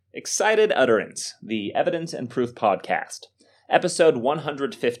Excited Utterance, the Evidence and Proof Podcast. Episode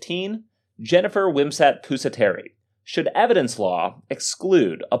 115, Jennifer Wimsatt Pusateri. Should evidence law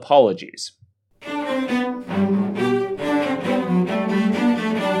exclude apologies?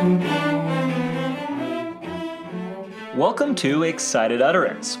 Welcome to Excited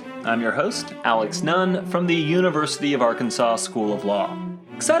Utterance. I'm your host, Alex Nunn, from the University of Arkansas School of Law.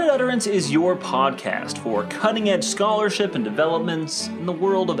 Excited Utterance is your podcast for cutting-edge scholarship and developments in the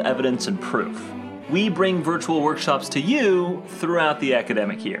world of evidence and proof. We bring virtual workshops to you throughout the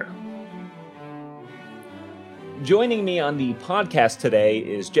academic year. Joining me on the podcast today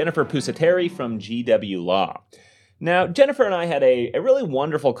is Jennifer Pusateri from GW Law. Now, Jennifer and I had a really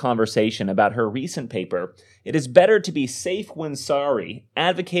wonderful conversation about her recent paper, It is Better to Be Safe When Sorry,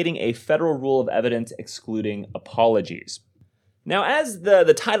 Advocating a Federal Rule of Evidence Excluding Apologies. Now, as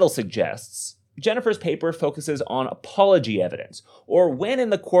the title suggests, Jennifer's paper focuses on apology evidence, or when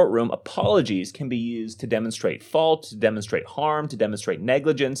in the courtroom apologies can be used to demonstrate fault, to demonstrate harm, to demonstrate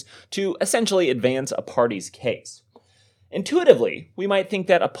negligence, to essentially advance a party's case. Intuitively, we might think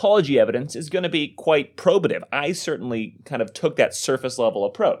that apology evidence is going to be quite probative. I certainly kind of took that surface level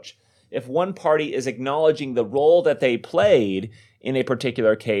approach. If one party is acknowledging the role that they played in a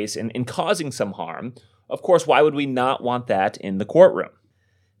particular case in causing some harm, of course, why would we not want that in the courtroom?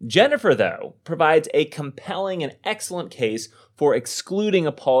 Jennifer, though, provides a compelling and excellent case for excluding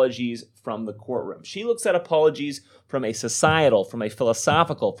apologies from the courtroom. She looks at apologies from a societal, from a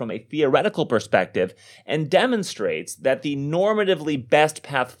philosophical, from a theoretical perspective, and demonstrates that the normatively best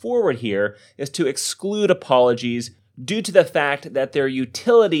path forward here is to exclude apologies due to the fact that their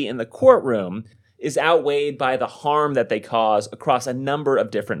utility in the courtroom is outweighed by the harm that they cause across a number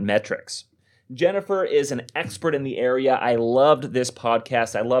of different metrics. Jennifer is an expert in the area. I loved this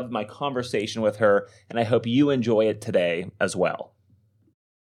podcast. I loved my conversation with her, and I hope you enjoy it today as well.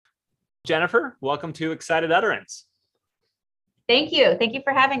 Jennifer, welcome to Excited Utterance. Thank you. Thank you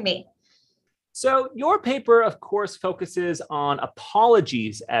for having me. So your paper, of course, focuses on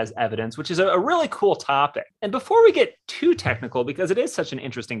apologies as evidence, which is a really cool topic. And before we get too technical, because it is such an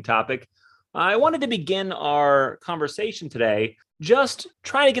interesting topic, I wanted to begin our conversation today just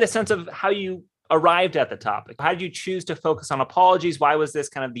trying to get a sense of how you arrived at the topic. How did you choose to focus on apologies? Why was this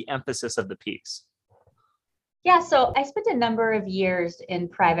kind of the emphasis of the piece? Yeah, so I spent a number of years in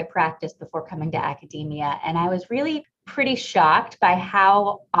private practice before coming to academia, and I was really pretty shocked by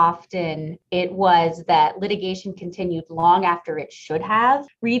how often it was that litigation continued long after it should have,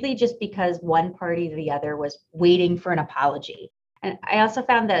 really just because one party or the other was waiting for an apology. And I also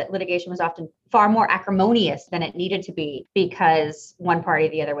found that litigation was often far more acrimonious than it needed to be because one party or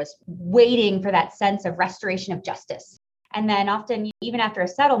the other was waiting for that sense of restoration of justice. And then often, even after a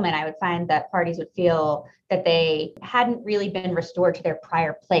settlement, I would find that parties would feel that they hadn't really been restored to their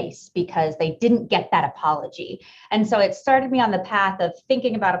prior place because they didn't get that apology. And so it started me on the path of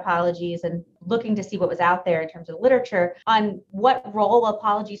thinking about apologies and looking to see what was out there in terms of literature on what role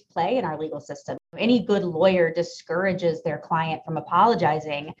apologies play in our legal system. Any good lawyer discourages their client from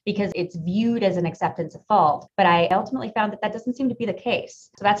apologizing because it's viewed as an acceptance of fault. But I ultimately found that doesn't seem to be the case.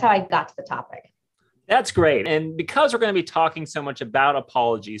 So that's how I got to the topic. That's great. And because we're going to be talking so much about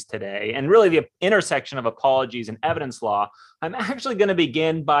apologies today, and really the intersection of apologies and evidence law, I'm actually going to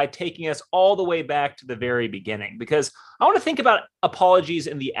begin by taking us all the way back to the very beginning, because I want to think about apologies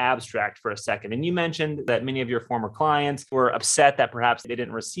in the abstract for a second. And you mentioned that many of your former clients were upset that perhaps they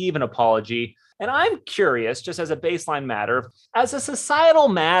didn't receive an apology. And I'm curious, just as a baseline matter, as a societal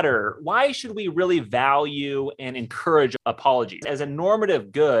matter, why should we really value and encourage apologies? As a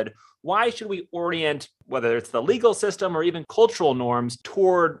normative good, why should we orient, whether it's the legal system or even cultural norms,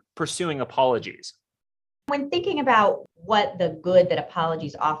 toward pursuing apologies? When thinking about what the good that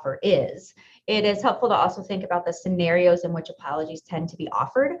apologies offer is, it is helpful to also think about the scenarios in which apologies tend to be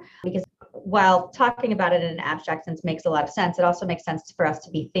offered, because while talking about it in an abstract sense makes a lot of sense, it also makes sense for us to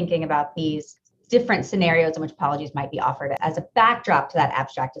be thinking about these different scenarios in which apologies might be offered as a backdrop to that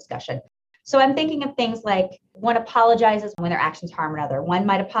abstract discussion. So I'm thinking of things like one apologizes when their actions harm another. One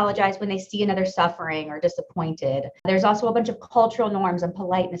might apologize when they see another suffering or disappointed. There's also a bunch of cultural norms and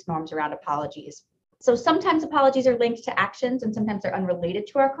politeness norms around apologies. So sometimes apologies are linked to actions and sometimes they're unrelated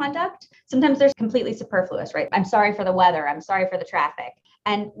to our conduct. Sometimes they're completely superfluous, right? I'm sorry for the weather. I'm sorry for the traffic.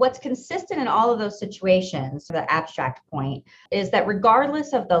 And what's consistent in all of those situations, the abstract point, is that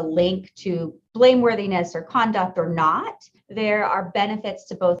regardless of the link to blameworthiness or conduct or not, there are benefits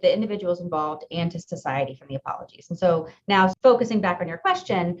to both the individuals involved and to society from the apologies. And so now focusing back on your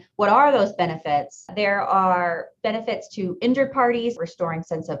question, what are those benefits? There are benefits to injured parties, restoring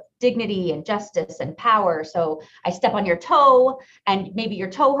sense of dignity and justice and power. So I step on your toe and maybe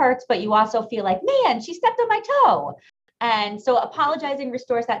your toe hurts, but you also feel like, man, she stepped on my toe. And so apologizing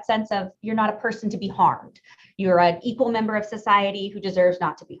restores that sense of you're not a person to be harmed. You're an equal member of society who deserves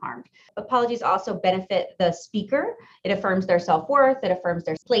not to be harmed. Apologies also benefit the speaker. It affirms their self-worth. It affirms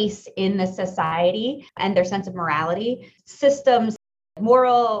their place in the society and their sense of morality. Systems,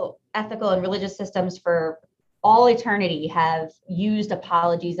 moral, ethical, and religious systems for all eternity have used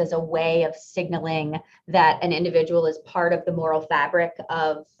apologies as a way of signaling that an individual is part of the moral fabric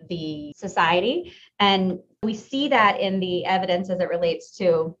of the society. And we see that in the evidence as it relates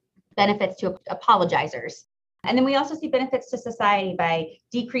to benefits to apologizers. And then we also see benefits to society by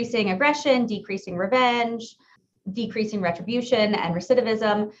decreasing aggression, decreasing revenge, decreasing retribution and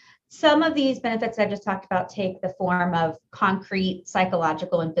recidivism. Some of these benefits I've just talked about take the form of concrete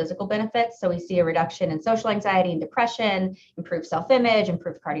psychological and physical benefits. So we see a reduction in social anxiety and depression, improved self-image,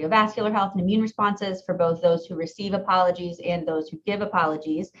 improved cardiovascular health and immune responses for both those who receive apologies and those who give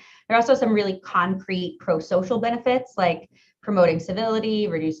apologies. There are also some really concrete pro-social benefits like promoting civility,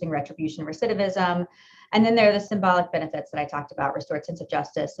 reducing retribution, recidivism. And then there are the symbolic benefits that I talked about, restored sense of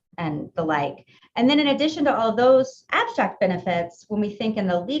justice and the like. And then in addition to all of those abstract benefits, when we think in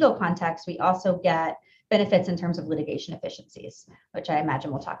the legal context, we also get benefits in terms of litigation efficiencies, which I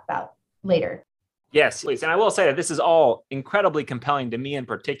imagine we'll talk about later. Yes, please. And I will say that this is all incredibly compelling to me in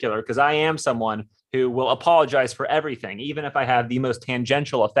particular, because I am someone who will apologize for everything, even if I have the most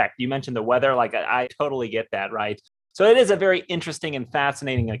tangential effect. You mentioned the weather, like I totally get that, right? So it is a very interesting and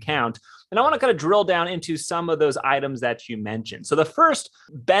fascinating account. And I want to kind of drill down into some of those items that you mentioned. So the first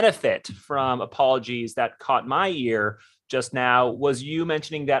benefit from apologies that caught my ear just now was you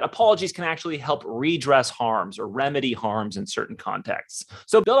mentioning that apologies can actually help redress harms or remedy harms in certain contexts.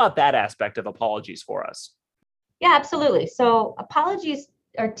 So build out that aspect of apologies for us. Yeah, absolutely. So apologies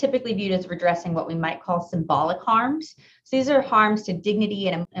are typically viewed as redressing what we might call symbolic harms. So these are harms to dignity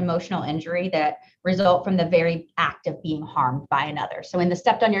and emotional injury that result from the very act of being harmed by another. So in the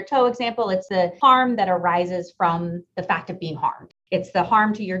stepped on your toe example, it's the harm that arises from the fact of being harmed. It's the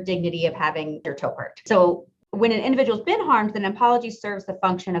harm to your dignity of having your toe hurt. So when an individual's been harmed, then an apology serves the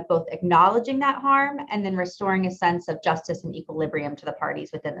function of both acknowledging that harm and then restoring a sense of justice and equilibrium to the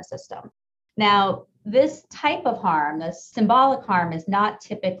parties within the system. Now, this type of harm, this symbolic harm, is not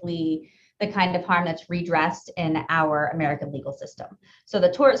typically the kind of harm that's redressed in our American legal system. So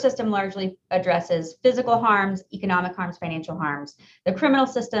the tort system largely addresses physical harms, economic harms, financial harms. The criminal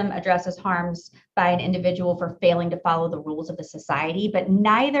system addresses harms by an individual for failing to follow the rules of the society, but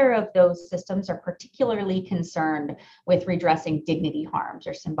neither of those systems are particularly concerned with redressing dignity harms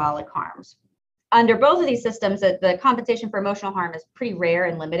or symbolic harms. Under both of these systems, the compensation for emotional harm is pretty rare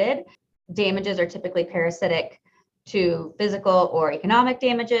and limited. Damages are typically parasitic to physical or economic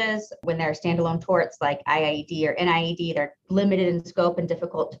damages. When they're standalone torts like IIED or NIED, they're limited in scope and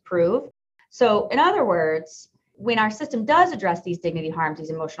difficult to prove. So in other words, when our system does address these dignity harms, these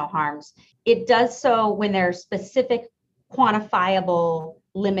emotional harms, it does so when they're specific, quantifiable,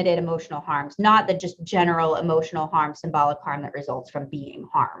 limited emotional harms, not the just general emotional harm, symbolic harm that results from being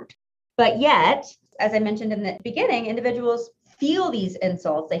harmed. But yet, as I mentioned in the beginning, individuals feel these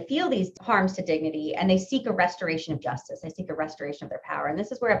insults, they feel these harms to dignity, and they seek a restoration of justice. They seek a restoration of their power. And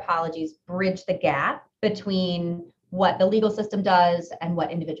this is where apologies bridge the gap between what the legal system does and what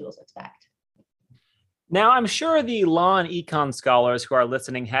individuals expect. Now, I'm sure the law and econ scholars who are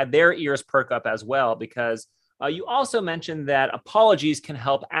listening had their ears perk up as well, because you also mentioned that apologies can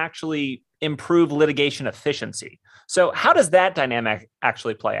help actually improve litigation efficiency. So how does that dynamic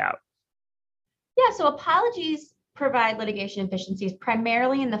actually play out? Yeah, so apologies provide litigation efficiencies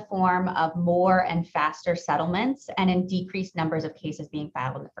primarily in the form of more and faster settlements and in decreased numbers of cases being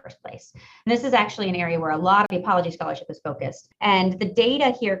filed in the first place. And this is actually an area where a lot of the apology scholarship is focused. And the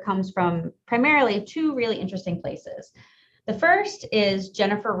data here comes from primarily two really interesting places. The first is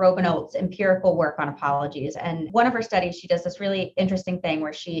Jennifer Robinault's empirical work on apologies. And one of her studies, she does this really interesting thing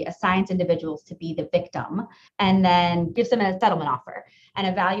where she assigns individuals to be the victim and then gives them a settlement offer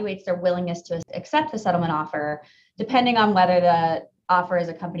and evaluates their willingness to accept the settlement offer, depending on whether the offer is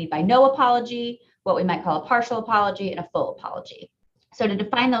accompanied by no apology, what we might call a partial apology, and a full apology. So to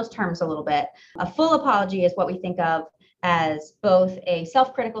define those terms a little bit, a full apology is what we think of as both a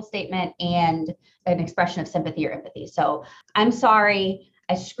self-critical statement and an expression of sympathy or empathy. So I'm sorry,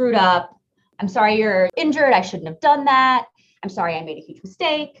 I screwed up. I'm sorry you're injured. I shouldn't have done that. I'm sorry I made a huge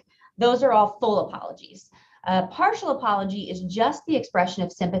mistake. Those are all full apologies. A partial apology is just the expression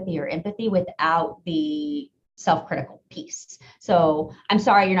of sympathy or empathy without the self-critical piece. So I'm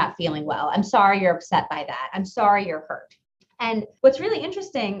sorry you're not feeling well. I'm sorry you're upset by that. I'm sorry you're hurt. And what's really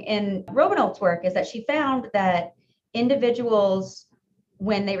interesting in Robenholt's work is that she found that individuals,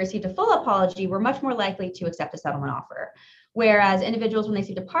 when they received a full apology, were much more likely to accept a settlement offer. Whereas individuals, when they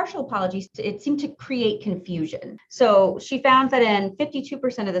received a partial apology, it seemed to create confusion. So she found that in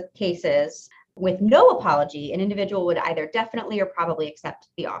 52% of the cases with no apology, an individual would either definitely or probably accept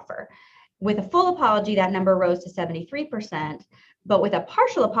the offer. With a full apology, that number rose to 73%, but with a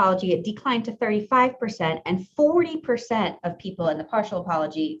partial apology, it declined to 35%, and 40% of people in the partial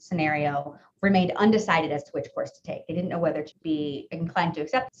apology scenario remained undecided as to which course to take. They didn't know whether to be inclined to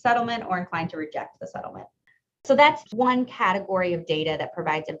accept the settlement or inclined to reject the settlement. So that's one category of data that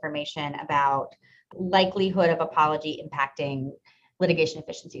provides information about likelihood of apology impacting litigation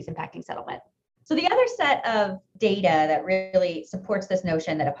efficiencies, impacting settlement. So the other set of data that really supports this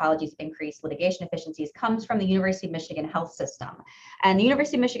notion that apologies increase litigation efficiencies comes from the University of Michigan Health System. And the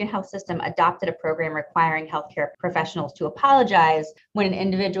University of Michigan Health System adopted a program requiring healthcare professionals to apologize when an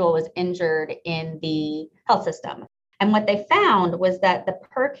individual was injured in the health system. And what they found was that the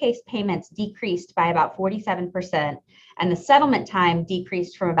per case payments decreased by about 47%, and the settlement time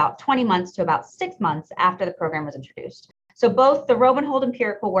decreased from about 20 months to about 6 months after the program was introduced. So both the Robenholt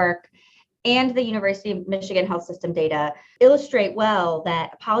empirical work and the University of Michigan Health System data illustrate well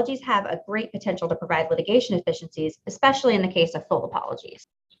that apologies have a great potential to provide litigation efficiencies, especially in the case of full apologies.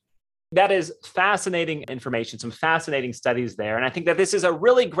 That is fascinating information, some fascinating studies there. And I think that this is a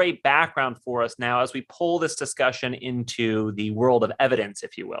really great background for us now as we pull this discussion into the world of evidence,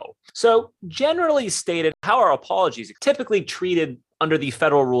 if you will. So generally stated, how are apologies typically treated under the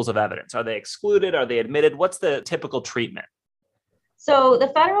federal rules of evidence? Are they excluded? Are they admitted? What's the typical treatment? So the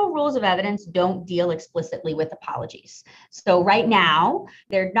federal rules of evidence don't deal explicitly with apologies. So right now,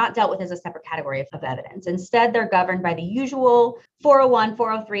 they're not dealt with as a separate category of evidence. Instead, they're governed by the usual 401,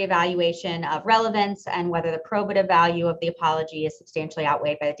 403 evaluation of relevance and whether the probative value of the apology is substantially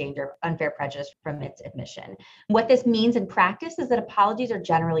outweighed by the danger of unfair prejudice from its admission. What this means in practice is that apologies are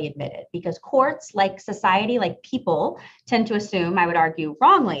generally admitted because courts, like society, like people, tend to assume, I would argue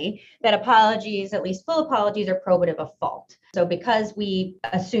wrongly, that apologies, at least full apologies, are probative of fault. So because we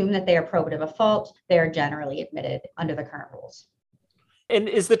assume that they are probative of fault, they are generally admitted under the current rules. And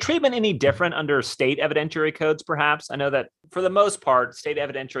is the treatment any different under state evidentiary codes, perhaps? I know that for the most part, state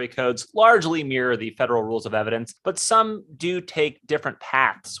evidentiary codes largely mirror the federal rules of evidence, but some do take different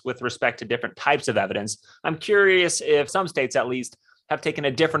paths with respect to different types of evidence. I'm curious if some states, at least, have taken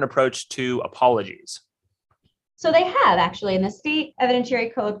a different approach to apologies. So they have actually, and the state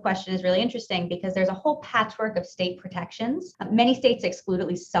evidentiary code question is really interesting because there's a whole patchwork of state protections. Many states exclude at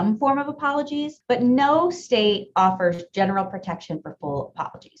least some form of apologies, but no state offers general protection for full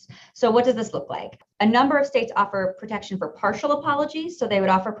apologies. So what does this look like? A number of states offer protection for partial apologies. So they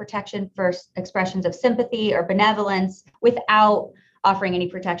would offer protection for expressions of sympathy or benevolence without offering any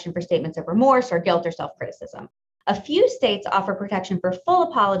protection for statements of remorse or guilt or self-criticism. A few states offer protection for full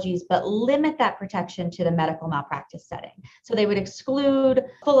apologies, but limit that protection to the medical malpractice setting. So they would exclude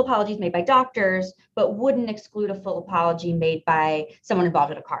full apologies made by doctors, but wouldn't exclude a full apology made by someone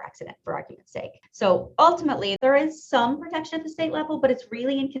involved in a car accident, for argument's sake. So ultimately, there is some protection at the state level, but it's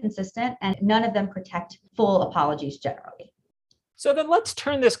really inconsistent, and none of them protect full apologies generally. So then let's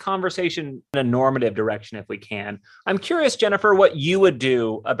turn this conversation in a normative direction if we can. I'm curious, Jennifer, what you would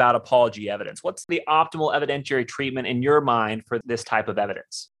do about apology evidence. What's the optimal evidentiary treatment in your mind for this type of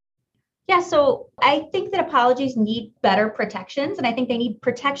evidence? Yeah, so I think that apologies need better protections, and I think they need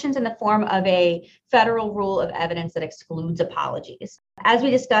protections in the form of a federal rule of evidence that excludes apologies. As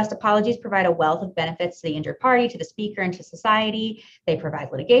we discussed, apologies provide a wealth of benefits to the injured party, to the speaker, and to society. They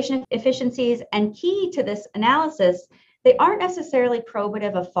provide litigation efficiencies, and key to this analysis, they aren't necessarily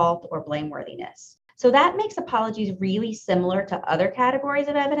probative of fault or blameworthiness. So that makes apologies really similar to other categories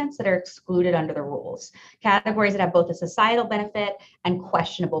of evidence that are excluded under the rules, categories that have both a societal benefit and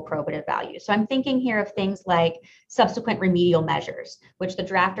questionable probative value. So I'm thinking here of things like subsequent remedial measures, which the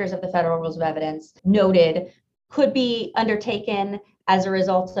drafters of the federal rules of evidence noted could be undertaken as a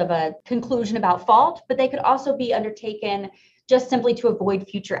result of a conclusion about fault, but they could also be undertaken just simply to avoid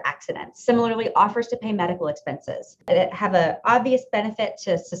future accidents. Similarly, offers to pay medical expenses that have an obvious benefit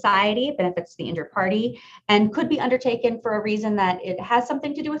to society, benefits to the injured party, and could be undertaken for a reason that it has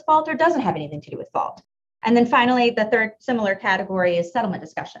something to do with fault or doesn't have anything to do with fault. And then finally, the third similar category is settlement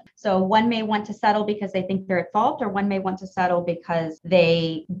discussion. So one may want to settle because they think they're at fault, or one may want to settle because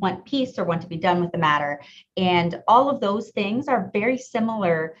they want peace or want to be done with the matter. And all of those things are very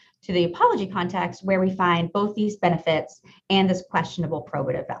similar to the apology context, where we find both these benefits and this questionable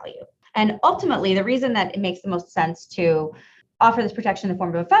probative value. And ultimately, the reason that it makes the most sense to offer this protection in the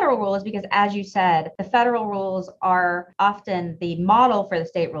form of a federal rule is because, as you said, the federal rules are often the model for the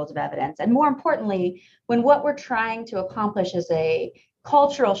state rules of evidence. And more importantly, when what we're trying to accomplish is a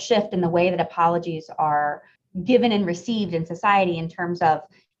cultural shift in the way that apologies are given and received in society, in terms of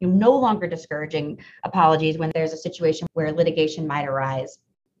no longer discouraging apologies when there's a situation where litigation might arise.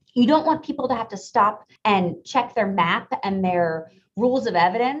 You don't want people to have to stop and check their map and their rules of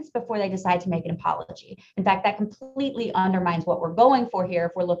evidence before they decide to make an apology. In fact, that completely undermines what we're going for here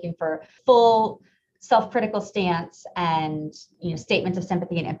if we're looking for full self-critical stance and statements of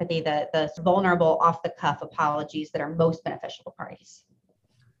sympathy and empathy, the vulnerable, off-the-cuff apologies that are most beneficial to parties.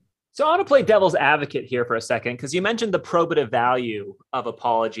 So I want to play devil's advocate here for a second, because you mentioned the probative value of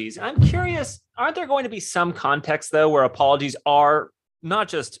apologies. I'm curious, aren't there going to be some contexts, though, where apologies are not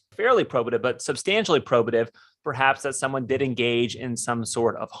just fairly probative, but substantially probative, perhaps that someone did engage in some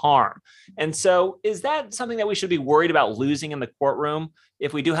sort of harm? And so is that something that we should be worried about losing in the courtroom?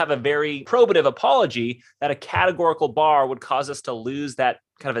 If we do have a very probative apology, that a categorical bar would cause us to lose that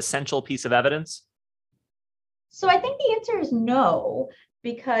kind of essential piece of evidence? So I think the answer is no,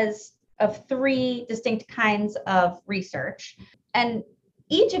 because of three distinct kinds of research. And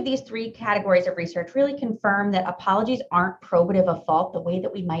each of these three categories of research really confirm that apologies aren't probative of fault the way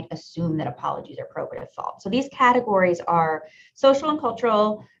that we might assume that apologies are probative of fault. So these categories are social and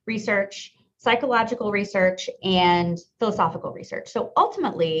cultural research, psychological research, and philosophical research. So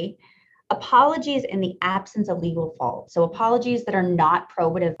ultimately, apologies in the absence of legal fault, so apologies that are not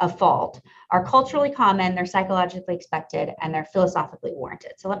probative of fault, are culturally common, they're psychologically expected, and they're philosophically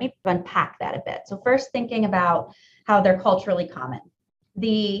warranted. So let me unpack that a bit. So first, thinking about how they're culturally common.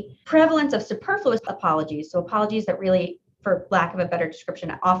 The prevalence of superfluous apologies, so apologies that really, for lack of a better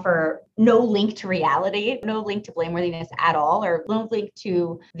description, offer no link to reality, no link to blameworthiness at all, or no link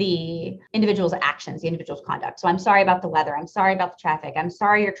to the individual's actions, the individual's conduct. So I'm sorry about the weather. I'm sorry about the traffic. I'm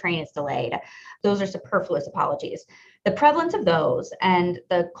sorry your train is delayed. Those are superfluous apologies. The prevalence of those and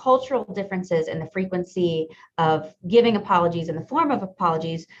the cultural differences in the frequency of giving apologies in the form of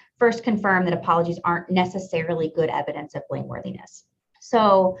apologies first confirm that apologies aren't necessarily good evidence of blameworthiness.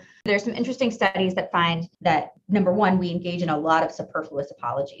 So there's some interesting studies that find that, number one, we engage in a lot of superfluous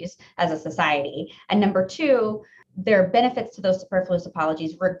apologies as a society. And number two, there are benefits to those superfluous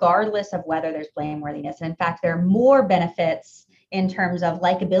apologies regardless of whether there's blameworthiness. And in fact, there are more benefits in terms of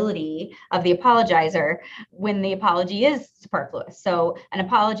likability of the apologizer when the apology is superfluous. So an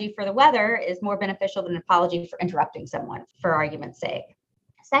apology for the weather is more beneficial than an apology for interrupting someone, for argument's sake.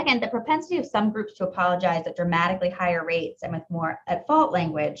 Second, the propensity of some groups to apologize at dramatically higher rates and with more at fault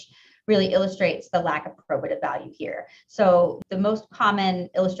language really illustrates the lack of probative value here. So the most common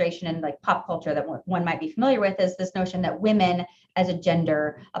illustration in pop culture that one might be familiar with is this notion that women as a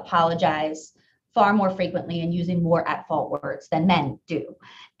gender apologize far more frequently and using more at fault words than men do.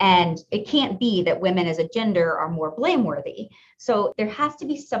 And it can't be that women as a gender are more blameworthy. So there has to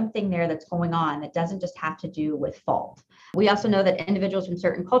be something there that's going on that doesn't just have to do with fault. We also know that individuals from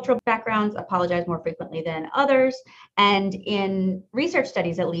certain cultural backgrounds apologize more frequently than others. And in research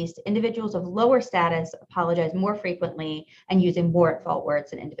studies, at least, individuals of lower status apologize more frequently and using more at fault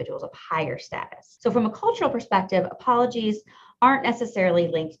words than individuals of higher status. So from a cultural perspective, apologies aren't necessarily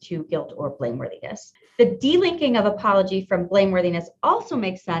linked to guilt or blameworthiness. The delinking of apology from blameworthiness also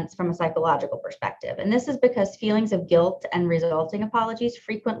makes sense from a psychological perspective. And this is because feelings of guilt and resulting apologies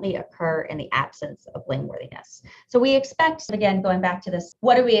frequently occur in the absence of blameworthiness. So we expect, again, going back to this,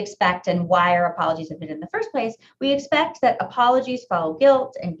 what do we expect and why are apologies admitted in the first place? We expect that apologies follow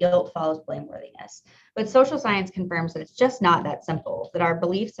guilt and guilt follows blameworthiness. But social science confirms that it's just not that simple, that our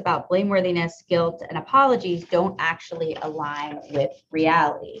beliefs about blameworthiness, guilt, and apologies don't actually align with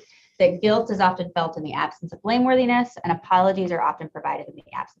reality. That guilt is often felt in the absence of blameworthiness, and apologies are often provided in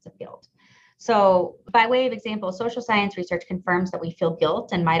the absence of guilt. So by way of example, social science research confirms that we feel guilt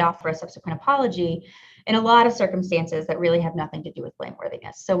and might offer a subsequent apology in a lot of circumstances that really have nothing to do with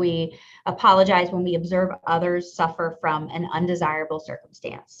blameworthiness. So we apologize when we observe others suffer from an undesirable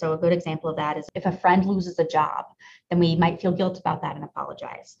circumstance. So a good example of that is if a friend loses a job, then we might feel guilt about that and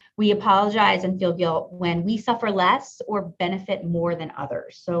apologize. We apologize and feel guilt when we suffer less or benefit more than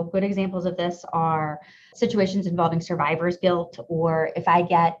others. So good examples of this are situations involving survivor's guilt, or if I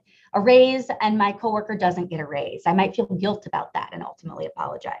get a raise and my coworker doesn't get a raise, I might feel guilt about that and ultimately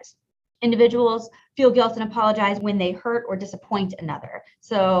apologize. Individuals feel guilt and apologize when they hurt or disappoint another.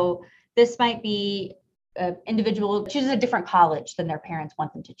 So this might be an individual chooses a different college than their parents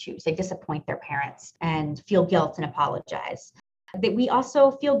want them to choose. They disappoint their parents and feel guilt and apologize. That we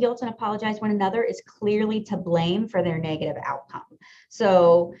also feel guilt and apologize when another is clearly to blame for their negative outcome.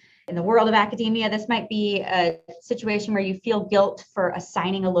 So in the world of academia, this might be a situation where you feel guilt for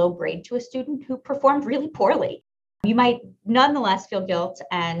assigning a low grade to a student who performed really poorly. You might nonetheless feel guilt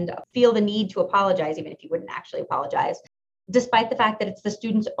and feel the need to apologize, even if you wouldn't actually apologize, despite the fact that it's the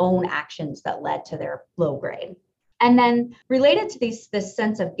student's own actions that led to their low grade. And then related to this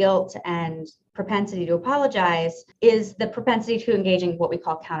sense of guilt and propensity to apologize is the propensity to engage in what we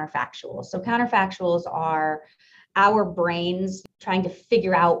call counterfactuals. So counterfactuals are our brains trying to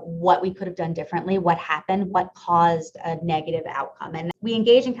figure out what we could have done differently, what happened, what caused a negative outcome. And we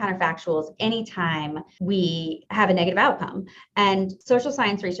engage in counterfactuals anytime we have a negative outcome. And social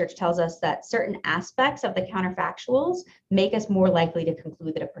science research tells us that certain aspects of the counterfactuals make us more likely to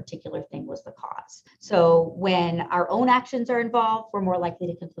conclude that a particular thing was the cause. So when our own actions are involved, we're more likely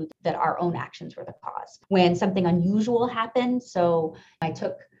to conclude that our own actions were the cause. When something unusual happened, so I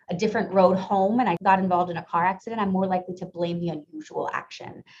took a different road home and I got involved in a car accident, I'm more likely to blame the unusual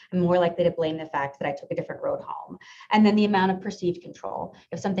action. I'm more likely to blame the fact that I took a different road home. And then the amount of perceived control.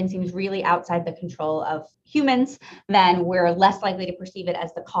 If something seems really outside the control of humans, then we're less likely to perceive it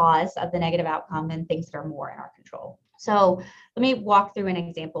as the cause of the negative outcome than things that are more in our control. So let me walk through an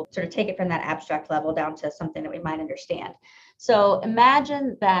example, sort of take it from that abstract level down to something that we might understand. So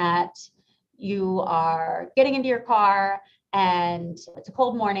imagine that you are getting into your car and it's a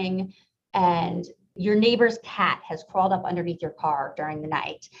cold morning and your neighbor's cat has crawled up underneath your car during the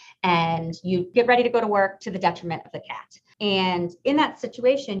night and you get ready to go to work to the detriment of the cat. And in that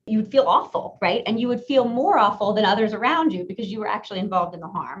situation, you would feel awful, right? And you would feel more awful than others around you because you were actually involved in the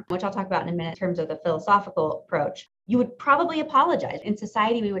harm, which I'll talk about in a minute in terms of the philosophical approach. You would probably apologize. In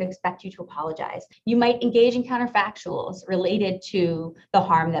society, we would expect you to apologize. You might engage in counterfactuals related to the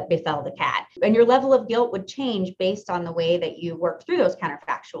harm that befell the cat. And your level of guilt would change based on the way that you work through those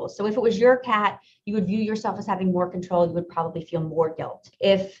counterfactuals. So if it was your cat, you would view yourself as having more control. You would probably feel more guilt.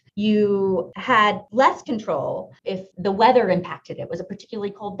 If you had less control, if the weather impacted it, was a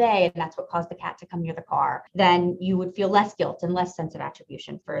particularly cold day, and that's what caused the cat to come near the car, then you would feel less guilt and less sense of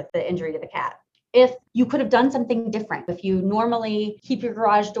attribution for the injury to the cat. If you could have done something different, if you normally keep your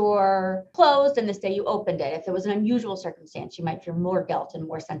garage door closed and this day you opened it, if it was an unusual circumstance, you might feel more guilt and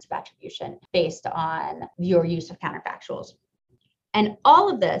more sense of attribution based on your use of counterfactuals. And all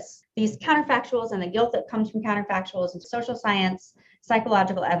of this, these counterfactuals and the guilt that comes from counterfactuals and social science,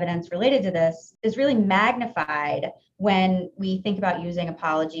 psychological evidence related to this is really magnified when we think about using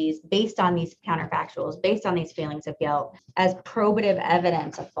apologies based on these counterfactuals, based on these feelings of guilt as probative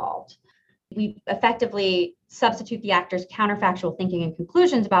evidence of fault. We effectively substitute the actor's counterfactual thinking and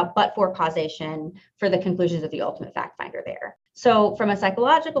conclusions about but-for causation for the conclusions of the ultimate fact finder there. So from a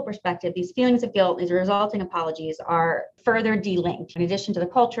psychological perspective, these feelings of guilt, these resulting apologies are further delinked. In addition to the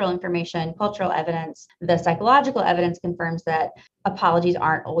cultural information, cultural evidence, the psychological evidence confirms that apologies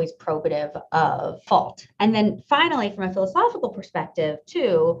aren't always probative of fault. And then finally, from a philosophical perspective,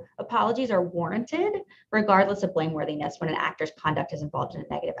 too, apologies are warranted regardless of blameworthiness when an actor's conduct is involved in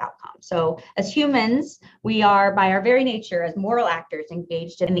a negative outcome. So as humans, we are, by our very nature, as moral actors,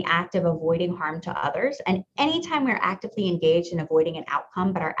 engaged in the act of avoiding harm to others. And anytime we're actively engaged in avoiding an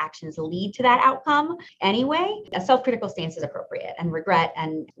outcome, but our actions lead to that outcome anyway, a self-critical stance is appropriate, and regret,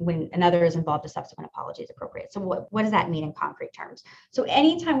 and when another is involved, a subsequent apology is appropriate. So what does that mean in concrete terms? So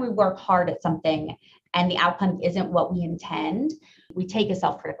anytime we work hard at something and the outcome isn't what we intend, we take a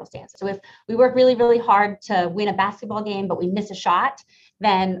self-critical stance. So if we work really, really hard to win a basketball game, but we miss a shot,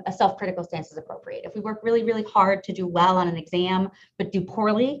 then a self-critical stance is appropriate. If we work really, really hard to do well on an exam, but do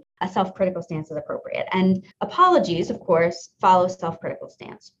poorly, a self-critical stance is appropriate. And apologies, of course, follow self-critical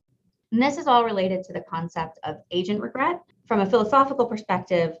stance. And this is all related to the concept of agent regret. From a philosophical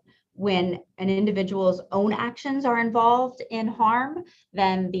perspective, when an individual's own actions are involved in harm,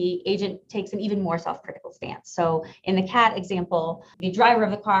 then the agent takes an even more self-critical stance. So in the cat example, the driver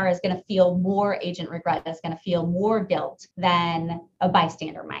of the car is going to feel more agent regret, is going to feel more guilt than a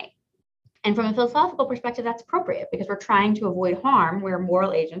bystander might. And from a philosophical perspective, that's appropriate because we're trying to avoid harm. We're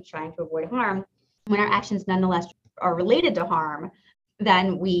moral agents trying to avoid harm. When our actions nonetheless are related to harm,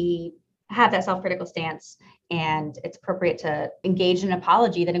 then we have that self-critical stance, and it's appropriate to engage in an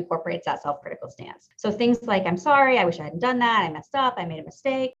apology that incorporates that self-critical stance. So things like, I'm sorry, I wish I hadn't done that, I messed up, I made a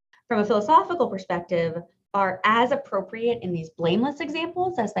mistake, from a philosophical perspective, are as appropriate in these blameless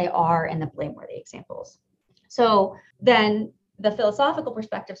examples as they are in the blameworthy examples. So then the philosophical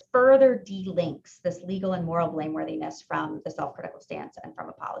perspective further delinks this legal and moral blameworthiness from the self-critical stance and from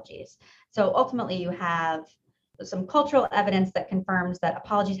apologies. So ultimately, you have some cultural evidence that confirms that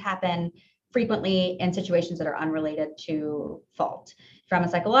apologies happen frequently in situations that are unrelated to fault. From a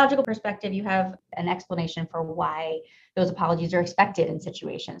psychological perspective, you have an explanation for why those apologies are expected in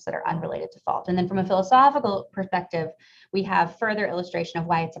situations that are unrelated to fault. And then from a philosophical perspective, we have further illustration of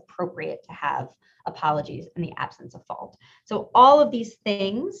why it's appropriate to have apologies in the absence of fault. So all of these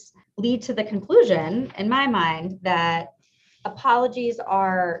things lead to the conclusion, in my mind, that apologies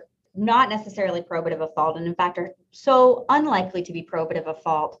are not necessarily probative of fault, and in fact are so unlikely to be probative of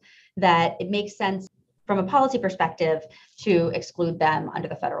fault that it makes sense from a policy perspective to exclude them under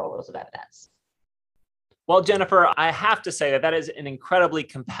the federal rules of evidence. Well, Jennifer, I have to say that is an incredibly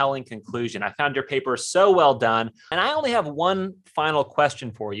compelling conclusion. I found your paper so well done, and I only have one final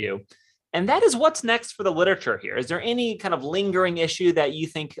question for you. And that is, what's next for the literature here? Is there any kind of lingering issue that you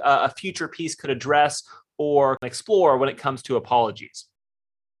think a future piece could address or explore when it comes to apologies?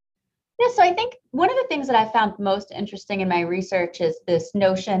 Yeah, so I think one of the things that I found most interesting in my research is this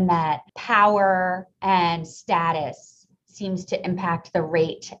notion that power and status seems to impact the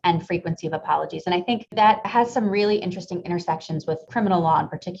rate and frequency of apologies. And I think that has some really interesting intersections with criminal law in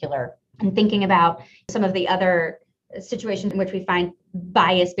particular. And thinking about some of the other situations in which we find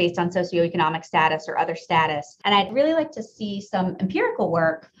bias based on socioeconomic status or other status. And I'd really like to see some empirical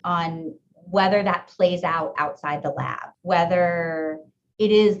work on whether that plays out outside the lab, whether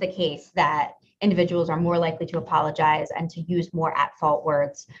it is the case that individuals are more likely to apologize and to use more at-fault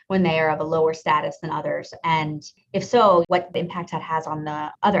words when they are of a lower status than others. And if so, what impact that has on the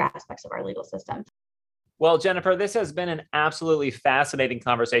other aspects of our legal system. Well, Jennifer, this has been an absolutely fascinating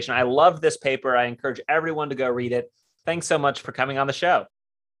conversation. I love this paper. I encourage everyone to go read it. Thanks so much for coming on the show.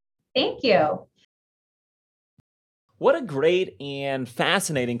 Thank you. What a great and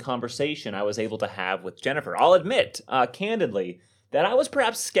fascinating conversation I was able to have with Jennifer. I'll admit, candidly, that I was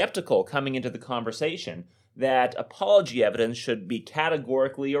perhaps skeptical coming into the conversation that apology evidence should be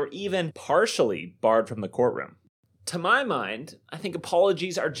categorically or even partially barred from the courtroom. To my mind, I think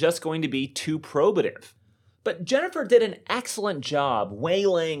apologies are just going to be too probative. But Jennifer did an excellent job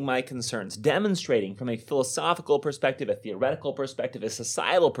waylaying my concerns, demonstrating from a philosophical perspective, a theoretical perspective, a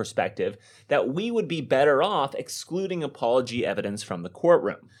societal perspective, that we would be better off excluding apology evidence from the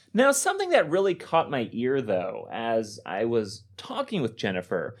courtroom. Now, something that really caught my ear, though, as I was talking with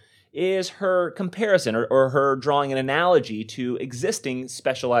Jennifer, is her comparison or her drawing an analogy to existing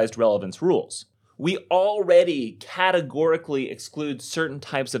specialized relevance rules. We already categorically exclude certain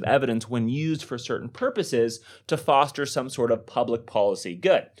types of evidence when used for certain purposes to foster some sort of public policy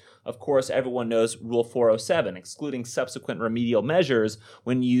good. Of course, everyone knows Rule 407, excluding subsequent remedial measures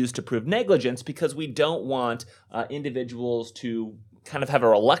when used to prove negligence, because we don't want individuals to kind of have a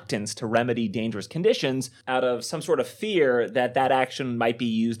reluctance to remedy dangerous conditions out of some sort of fear that that action might be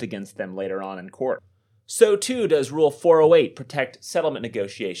used against them later on in court. So too does Rule 408 protect settlement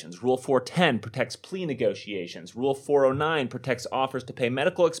negotiations. Rule 410 protects plea negotiations. Rule 409 protects offers to pay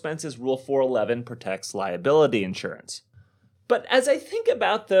medical expenses. Rule 411 protects liability insurance. But as I think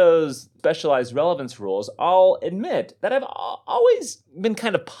about those specialized relevance rules, I'll admit that I've always been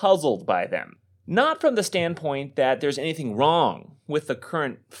kind of puzzled by them. Not from the standpoint that there's anything wrong with the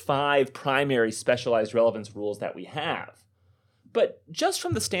current 5 primary specialized relevance rules that we have, but just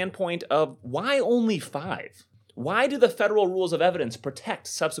from the standpoint of why only 5? Why do the federal rules of evidence protect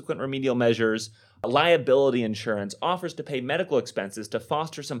subsequent remedial measures, liability insurance, offers to pay medical expenses to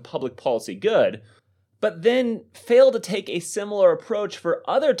foster some public policy good, but then fail to take a similar approach for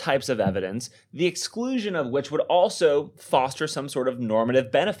other types of evidence, the exclusion of which would also foster some sort of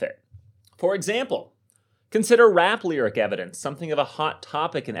normative benefit? For example, consider rap lyric evidence, something of a hot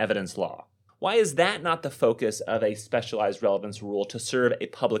topic in evidence law. Why is that not the focus of a specialized relevance rule to serve a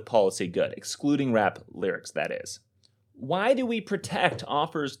public policy good, excluding rap lyrics, that is? Why do we protect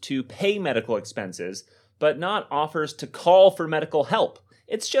offers to pay medical expenses, but not offers to call for medical help?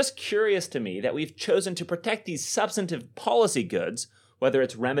 It's just curious to me that we've chosen to protect these substantive policy goods, whether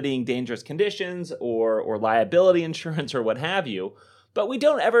it's remedying dangerous conditions or liability insurance or what have you, but we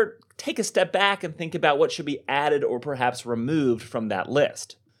don't ever take a step back and think about what should be added or perhaps removed from that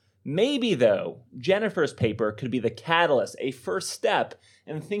list. Maybe, though, Jennifer's paper could be the catalyst, a first step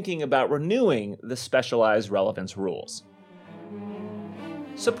in thinking about renewing the specialized relevance rules.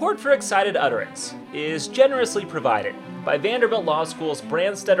 Support for Excited Utterance is generously provided by Vanderbilt Law School's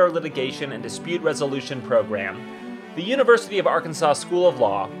Branstetter Litigation and Dispute Resolution Program, the University of Arkansas School of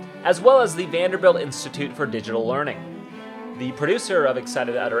Law, as well as the Vanderbilt Institute for Digital Learning. The producer of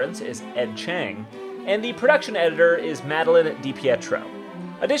Excited Utterance is Ed Chang, and the production editor is Madeline DiPietro.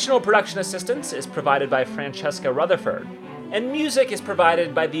 Additional production assistance is provided by Francesca Rutherford, and music is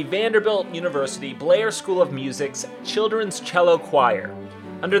provided by the Vanderbilt University Blair School of Music's Children's Cello Choir,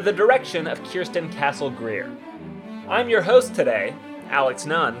 under the direction of Kirsten Castle-Greer. I'm your host today, Alex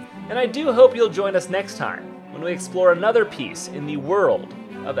Nunn, and I do hope you'll join us next time when we explore another piece in the world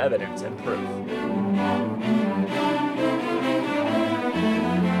of evidence and proof.